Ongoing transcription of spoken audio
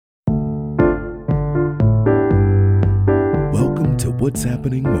What's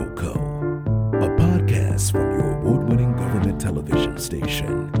Happening MoCo, a podcast from your award-winning government television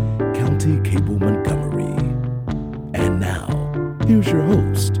station, County Cable Montgomery. And now, here's your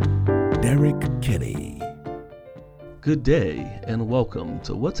host, Derek Kinney. Good day and welcome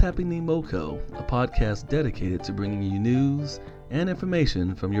to What's Happening MoCo, a podcast dedicated to bringing you news and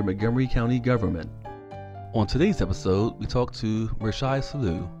information from your Montgomery County government. On today's episode, we talk to Mershai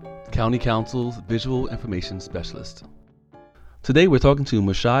Salu, County Council's Visual Information Specialist. Today we're talking to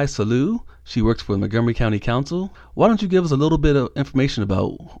Mershai Salu. She works for the Montgomery County Council. Why don't you give us a little bit of information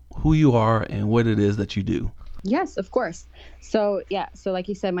about who you are and what it is that you do? Yes, of course. So like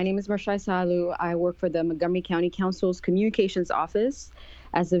you said, my name is Mershai Salu. I work for the Montgomery County Council's Communications Office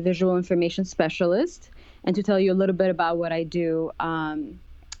as a Visual Information Specialist. And to tell you a little bit about what I do,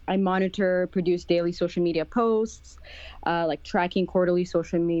 I monitor, produce daily social media posts, like tracking quarterly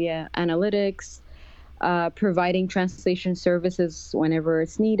social media analytics, providing translation services whenever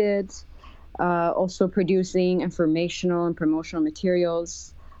it's needed, also producing informational and promotional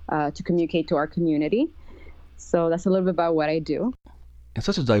materials to communicate to our community. So that's a little bit about what I do. In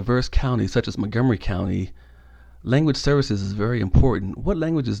such a diverse county such as Montgomery County, language services is very important. What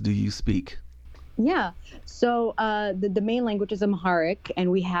languages do you speak? Yeah, so the main language is Amharic, and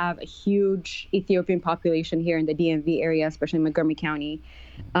we have a huge Ethiopian population here in the DMV area, especially in Montgomery County.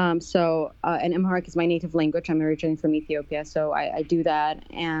 And Amharic is my native language. I'm originally from Ethiopia, so I do that.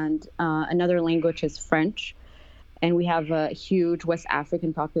 And another language is French, and we have a huge West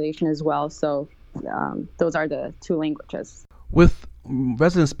African population as well. So those are the two languages. With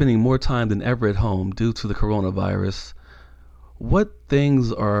residents spending more time than ever at home due to the coronavirus, what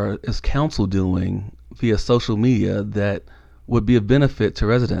things is council doing via social media that would be of benefit to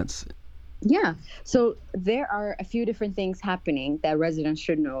residents? Yeah, so there are a few different things happening that residents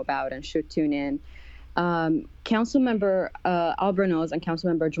should know about and should tune in. Councilmember Albornoz and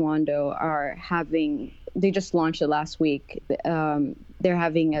Councilmember Joando they just launched it last week. They're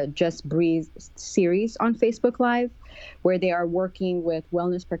having a Just Breathe series on Facebook Live where they are working with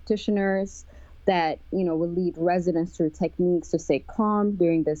wellness practitioners that, will lead residents through techniques to stay calm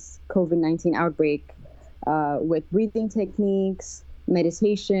during this COVID-19 outbreak with breathing techniques,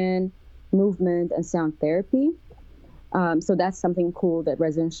 meditation, movement, and sound therapy. So that's something cool that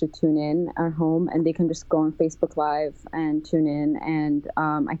residents should tune in at home, and they can just go on Facebook Live and tune in. And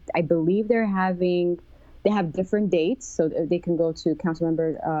I believe they have different dates, so they can go to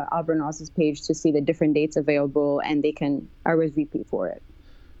Councilmember Albernoz's page to see the different dates available, and they can RSVP for it.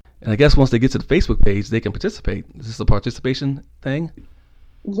 And I guess once they get to the Facebook page, they can participate. Is this a participation thing?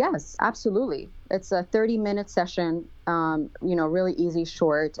 Yes, absolutely. It's a 30-minute session, really easy,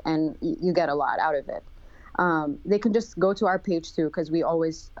 short, and you get a lot out of it. They can just go to our page too, because we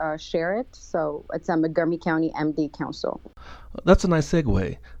always share it. So it's a Montgomery County MD Council. That's a nice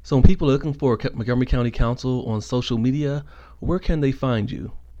segue. So when people are looking for Montgomery County Council on social media, where can they find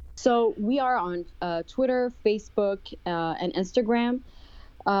you? So we are on Twitter, Facebook, and Instagram.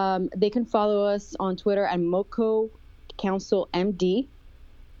 They can follow us on Twitter at MoCo Council MD,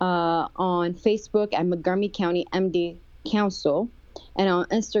 on Facebook at Montgomery County MD Council, and on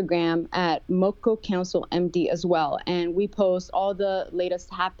Instagram at MoCo Council MD as well. And we post all the latest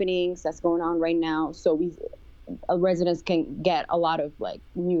happenings that's going on right now, so residents can get a lot of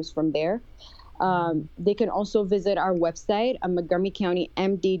news from there. They can also visit our website at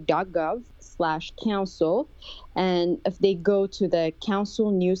montgomerycountymd.gov/council. And if they go to the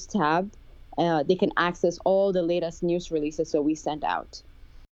council news tab, they can access all the latest news releases that we send out.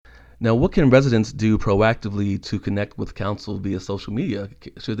 Now, what can residents do proactively to connect with council via social media?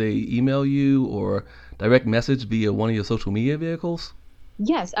 Should they email you or direct message via one of your social media vehicles?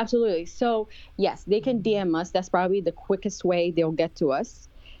 Yes, absolutely. So, yes, they can DM us. That's probably the quickest way they'll get to us.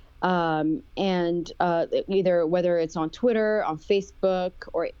 Either whether it's on Twitter, on Facebook,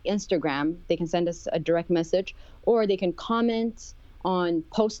 or Instagram, they can send us a direct message, or they can comment on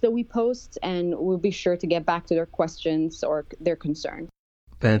posts that we post, and we'll be sure to get back to their questions or their concerns.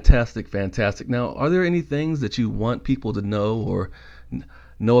 Fantastic. Now, are there any things that you want people to know or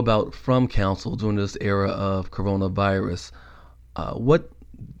know about from council during this era of coronavirus? What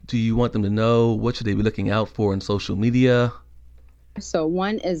do you want them to know? What should they be looking out for in social media? So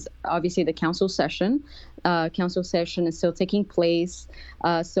one is obviously the council session. Council session is still taking place.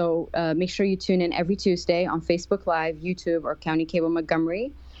 So make sure you tune in every Tuesday on Facebook Live, YouTube, or County Cable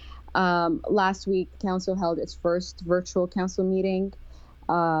Montgomery. Last week, council held its first virtual council meeting.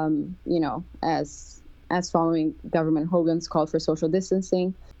 As following Governor Hogan's call for social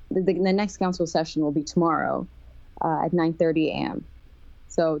distancing. The next council session will be tomorrow at 9:30 a.m.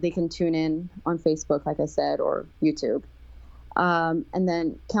 So they can tune in on Facebook, like I said, or YouTube. And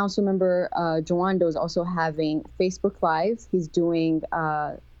then Councilmember Joando is also having Facebook Live. He's doing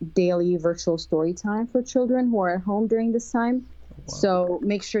daily virtual story time for children who are at home during this time. Wow. So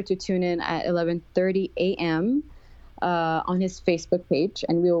make sure to tune in at 11:30 a.m. On his Facebook page,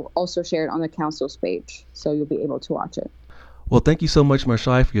 and we'll also share it on the council's page, so you'll be able to watch it. Well, thank you so much,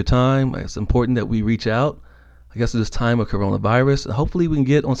 Marshai, for your time. It's important that we reach out, I guess, at this time of coronavirus. Hopefully we can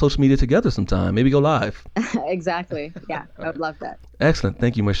get on social media together sometime, maybe go live. Exactly. Yeah, I would love that. Excellent.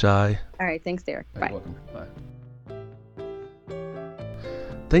 Thank you, Marshai. All right. Thanks, Derek. Bye. You're welcome. Bye.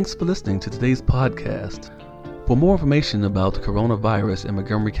 Thanks for listening to today's podcast. For more information about the coronavirus in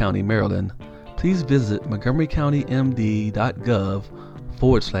Montgomery County, Maryland, please visit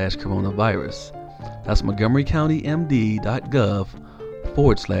montgomerycountymd.gov/coronavirus. That's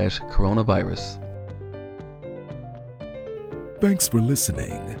montgomerycountymd.gov/coronavirus. Thanks for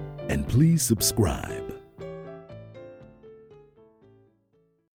listening, and please subscribe.